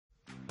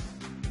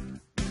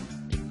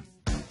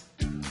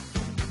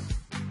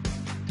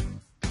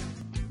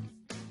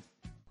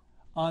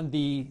On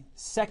the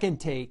second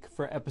take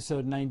for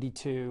episode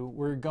 92,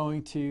 we're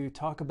going to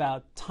talk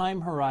about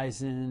time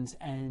horizons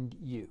and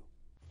you.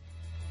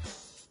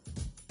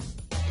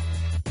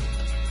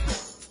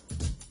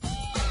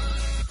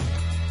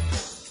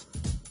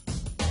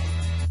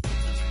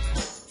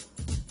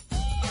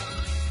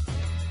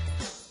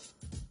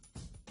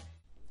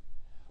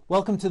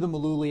 Welcome to the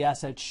Mullooly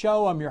Asset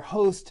Show. I'm your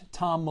host,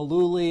 Tom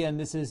Mullooly, and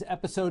this is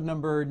episode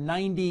number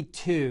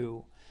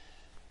 92.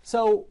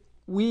 So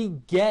we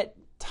get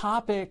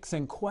topics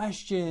and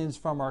questions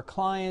from our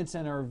clients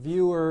and our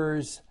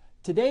viewers.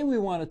 Today we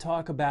want to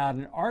talk about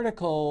an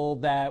article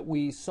that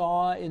we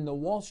saw in the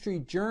Wall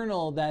Street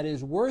Journal that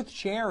is worth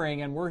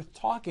sharing and worth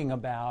talking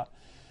about,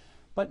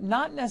 but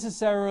not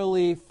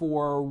necessarily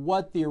for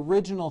what the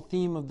original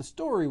theme of the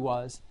story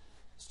was.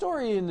 The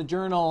story in the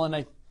journal, and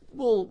I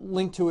will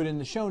link to it in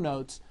the show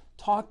notes,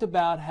 talked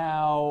about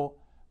how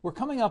we're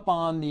coming up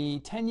on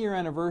the 10-year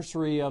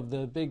anniversary of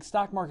the big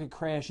stock market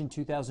crash in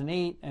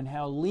 2008 and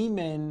how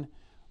Lehman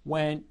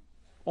went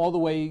all the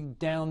way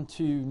down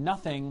to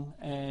nothing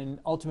and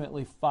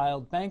ultimately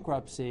filed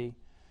bankruptcy.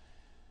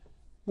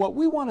 What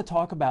we want to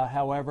talk about,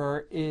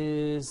 however,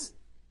 is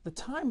the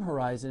time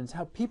horizons,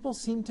 how people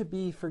seem to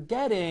be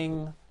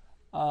forgetting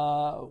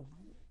the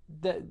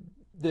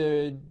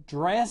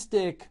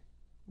drastic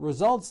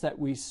results that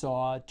we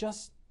saw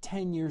just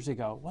 10 years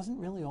ago. It wasn't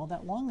really all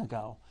that long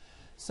ago.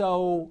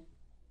 So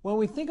when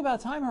we think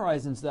about time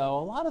horizons, though,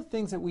 a lot of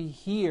things that we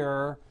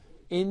hear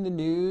in the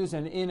news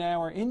and in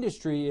our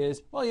industry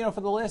is, well, for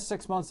the last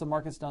 6 months, the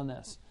market's done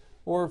this.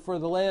 Or for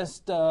the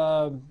last,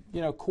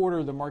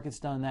 quarter, the market's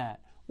done that.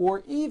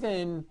 Or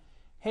even,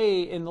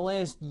 hey, in the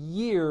last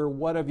year,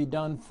 what have you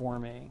done for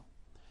me?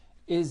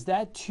 Is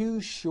that too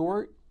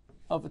short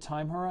of a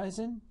time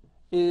horizon?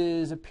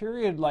 Is a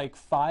period like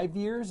 5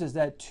 years, is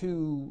that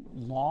too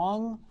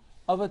long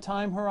of a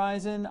time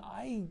horizon?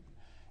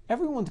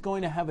 Everyone's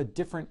going to have a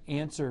different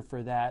answer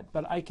for that,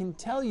 but I can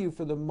tell you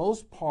for the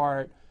most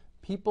part,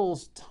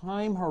 people's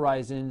time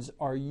horizons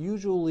are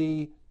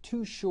usually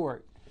too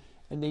short,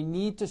 and they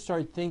need to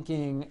start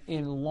thinking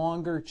in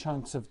longer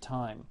chunks of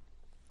time.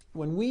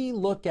 When we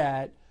look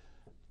at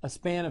a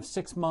span of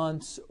 6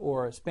 months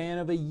or a span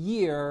of a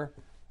year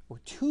or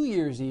 2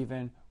 years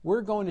even,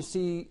 we're going to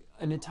see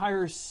an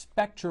entire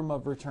spectrum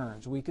of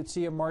returns. We could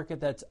see a market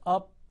that's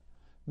up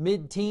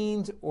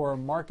mid-teens or a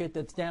market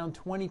that's down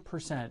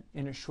 20%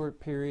 in a short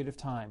period of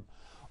time.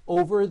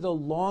 Over the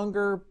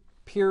longer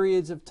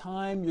periods of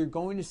time, you're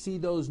going to see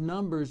those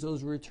numbers,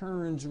 those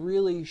returns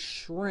really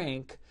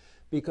shrink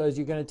because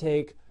you're going to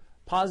take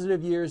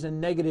positive years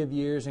and negative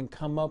years and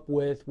come up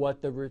with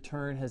what the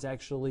return has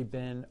actually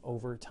been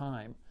over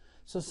time.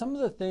 So some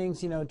of the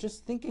things,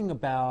 just thinking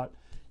about,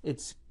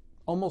 it's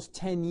almost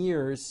 10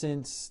 years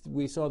since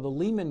we saw the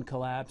Lehman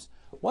collapse.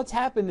 What's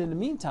happened in the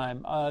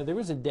meantime? There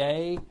was a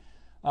day,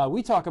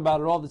 we talk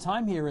about it all the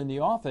time here in the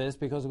office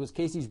because it was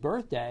Casey's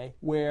birthday,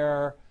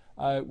 where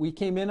we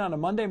came in on a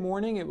Monday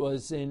morning. It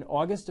was in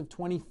August of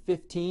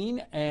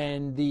 2015,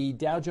 and the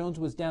Dow Jones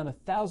was down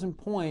 1,000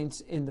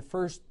 points in the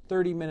first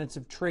 30 minutes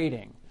of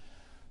trading.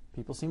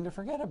 People seem to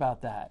forget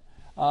about that.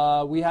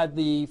 We had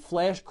the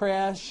flash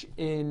crash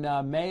in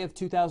May of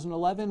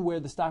 2011 where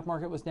the stock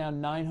market was down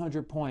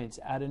 900 points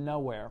out of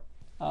nowhere.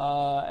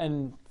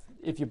 And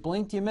if you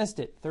blinked, you missed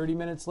it. 30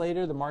 minutes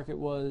later, the market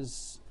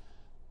was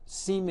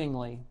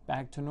seemingly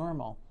back to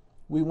normal.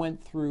 We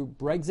went through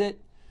Brexit.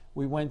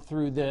 We went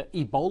through the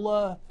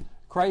Ebola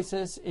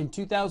crisis. In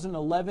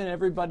 2011,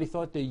 everybody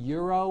thought the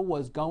euro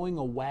was going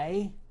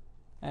away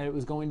and it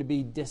was going to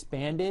be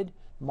disbanded.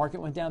 The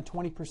market went down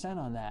 20%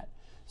 on that.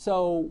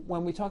 So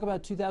when we talk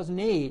about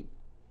 2008,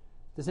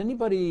 does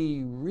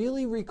anybody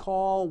really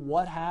recall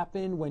what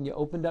happened when you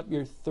opened up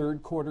your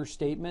third quarter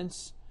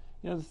statements?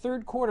 The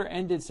third quarter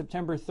ended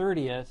September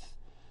 30th.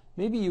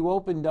 Maybe you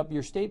opened up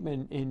your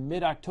statement in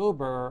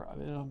mid-October.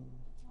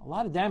 A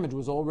lot of damage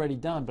was already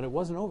done, but it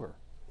wasn't over.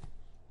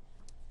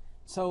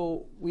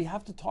 So we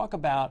have to talk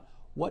about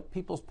what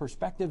people's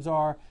perspectives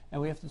are,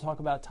 and we have to talk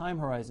about time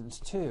horizons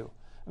too.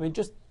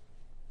 Just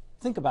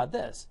think about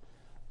this.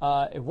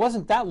 It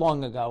wasn't that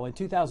long ago, in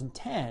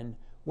 2010,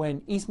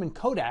 when Eastman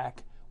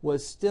Kodak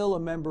was still a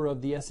member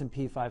of the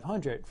S&P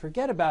 500.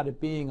 Forget about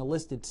it being a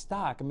listed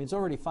stock. It's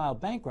already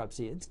filed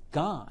bankruptcy. It's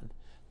gone.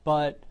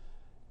 But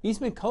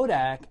Eastman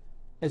Kodak,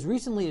 as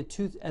recently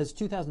as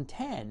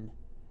 2010,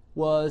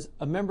 was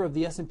a member of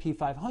the S&P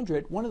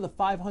 500, one of the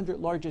 500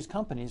 largest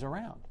companies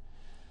around.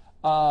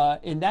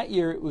 In that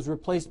year, it was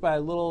replaced by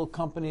a little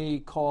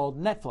company called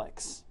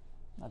Netflix.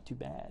 Not too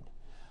bad.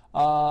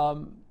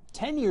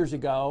 10 years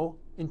ago,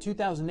 in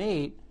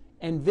 2008,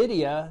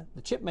 NVIDIA,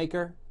 the chip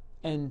maker,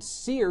 and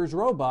Sears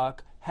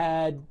Roebuck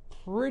had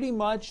pretty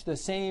much the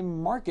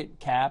same market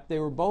cap. They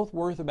were both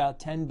worth about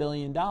 $10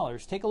 billion.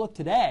 Take a look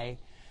today.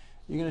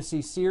 You're going to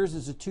see Sears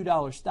is a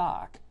 $2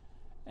 stock.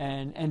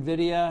 And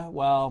NVIDIA,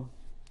 well,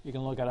 you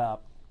can look it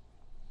up.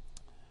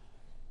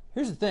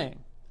 Here's the thing,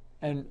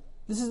 and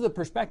this is the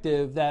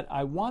perspective that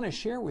I want to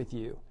share with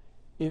you.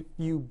 If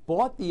you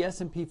bought the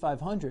S&P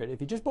 500,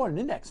 if you just bought an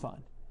index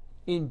fund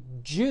in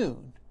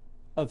June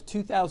of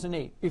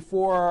 2008,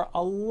 before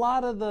a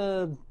lot of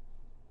the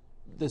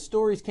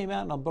stories came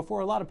out and before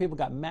a lot of people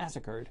got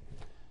massacred,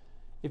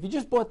 if you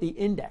just bought the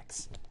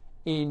index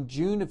in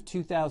June of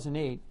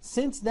 2008,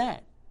 since then,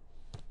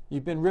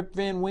 you've been Rip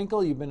Van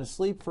Winkle, you've been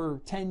asleep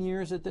for 10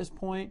 years at this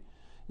point,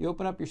 you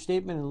open up your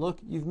statement and look,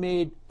 you've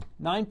made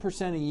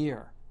 9% a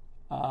year.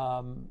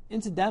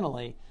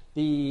 Incidentally,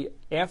 the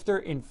after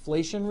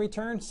inflation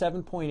return,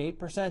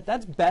 7.8%,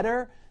 that's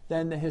better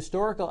than the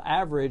historical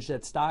average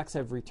that stocks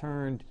have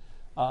returned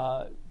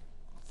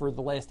for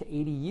the last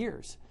 80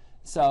 years.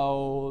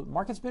 So the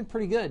market's been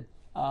pretty good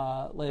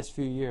last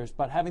few years,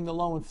 but having the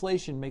low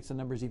inflation makes the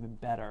numbers even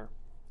better.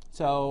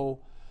 So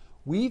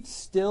we've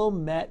still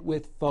met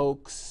with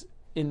folks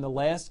in the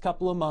last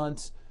couple of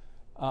months,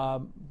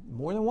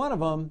 more than one of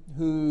them,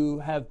 who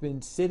have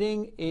been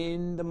sitting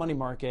in the money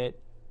market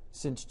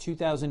since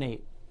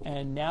 2008,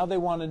 and now they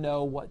want to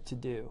know what to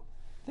do.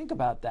 Think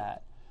about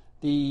that.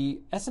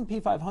 The S&P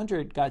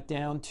 500 got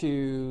down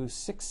to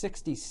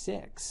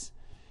 666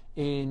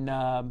 in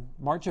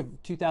March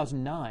of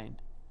 2009,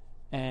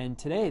 and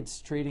today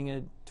it's trading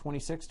at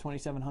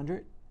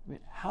 2,700. I mean,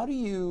 how do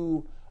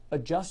you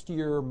adjust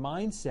your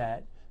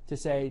mindset to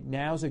say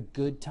now's a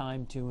good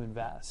time to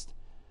invest?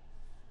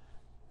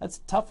 That's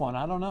a tough one.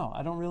 I don't know.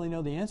 I don't really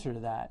know the answer to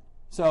that.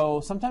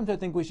 So sometimes I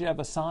think we should have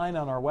a sign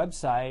on our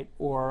website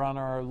or on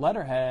our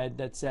letterhead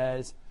that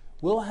says,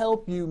 we'll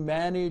help you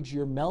manage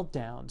your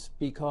meltdowns,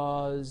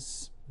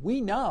 because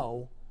we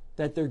know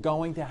that they're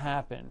going to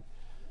happen.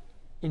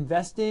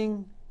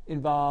 Investing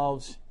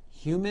involves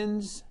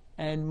humans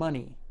and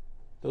money.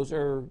 Those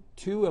are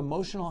two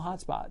emotional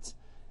hotspots.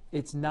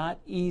 It's not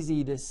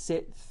easy to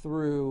sit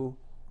through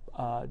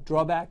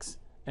drawbacks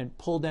and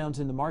pull downs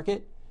in the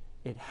market.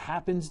 It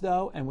happens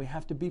though, and we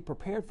have to be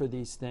prepared for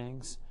these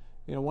things.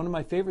 You know, one of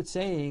my favorite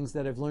sayings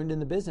that I've learned in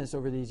the business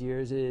over these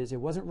years is,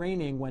 it wasn't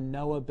raining when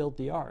Noah built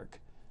the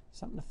ark.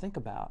 Something to think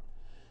about.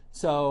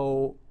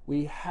 So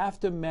we have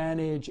to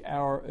manage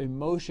our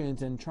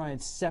emotions and try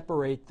and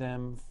separate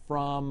them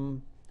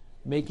from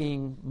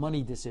making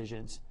money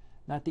decisions.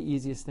 Not the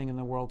easiest thing in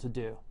the world to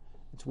do.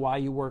 It's why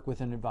you work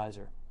with an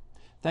advisor.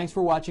 Thanks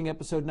for watching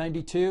episode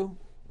 92.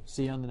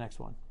 See you on the next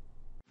one.